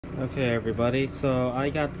Okay everybody, so I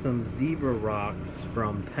got some zebra rocks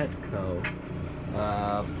from Petco.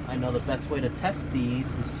 I know the best way to test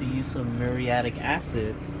these is to use some muriatic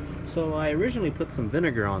acid. So I originally put some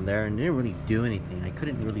vinegar on there and it didn't really do anything. I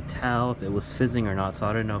couldn't really tell if it was fizzing or not, so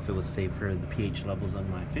I don't know if it was safe for the pH levels on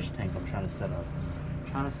my fish tank I'm trying to set up.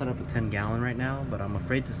 I'm trying to set up a 10-gallon right now, but I'm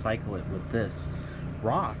afraid to cycle it with this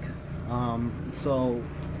rock. So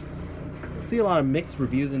see a lot of mixed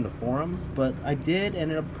reviews in the forums, but I did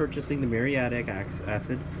end up purchasing the muriatic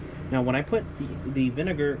acid. Now when I put the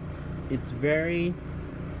vinegar, it's very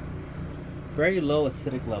low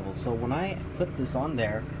acidic level, so when I put this on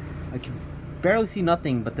there I can barely see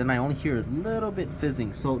nothing, but then I only hear a little bit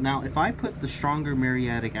fizzing. So now if I put the stronger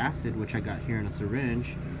muriatic acid, which I got here in a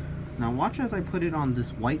syringe, now watch as I put it on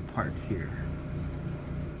this white part here.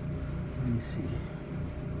 Let me see.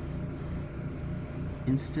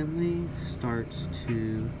 Instantly starts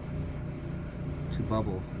to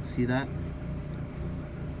bubble. See that?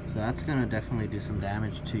 So that's gonna definitely do some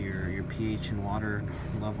damage to your pH and water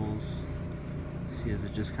levels. See as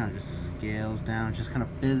it just kind of just scales down, it just kind of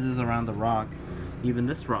fizzes around the rock. Even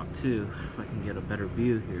this rock too, if I can get a better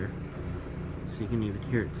view here. So you can even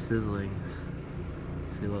hear it sizzling.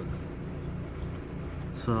 See, look.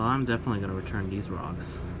 So I'm definitely gonna return these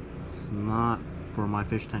rocks. It's not for my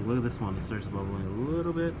fish tank. Look at this one, it starts bubbling a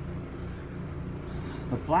little bit.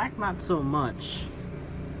 The black not so much.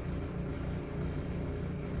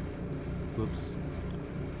 Whoops.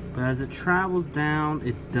 But as it travels down,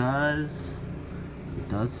 it does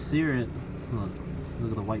sear it. Look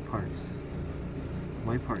at the white parts.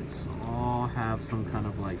 White parts all have some kind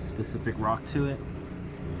of like specific rock to it.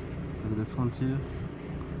 Look at this one too.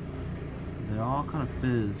 They all kind of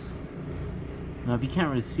fizz. Now if you can't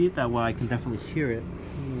really see it that well, I can definitely hear it.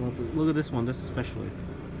 Look at this one, this especially.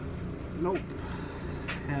 Nope.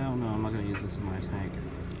 Hell no, I'm not gonna use this in my tank.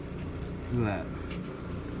 Look at that.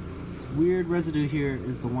 This weird residue here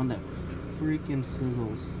is the one that freaking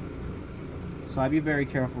sizzles. So I'd be very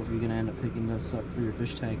careful if you're gonna end up picking this up for your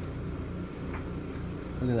fish tank.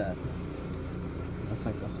 Look at that. That's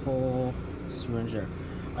like the whole syringe there.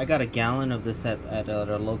 I got a gallon of this at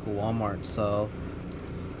a local Walmart, so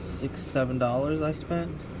 $6-7 I spent.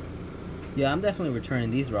 Yeah, I'm definitely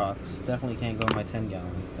returning these rocks. Definitely can't go in my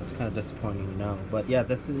 10-gallon. That's kind of disappointing to know. But yeah,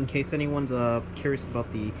 this is in case anyone's curious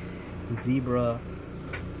about the zebra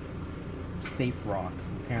safe rock.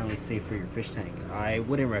 Apparently safe for your fish tank. I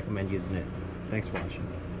wouldn't recommend using it. Thanks for watching.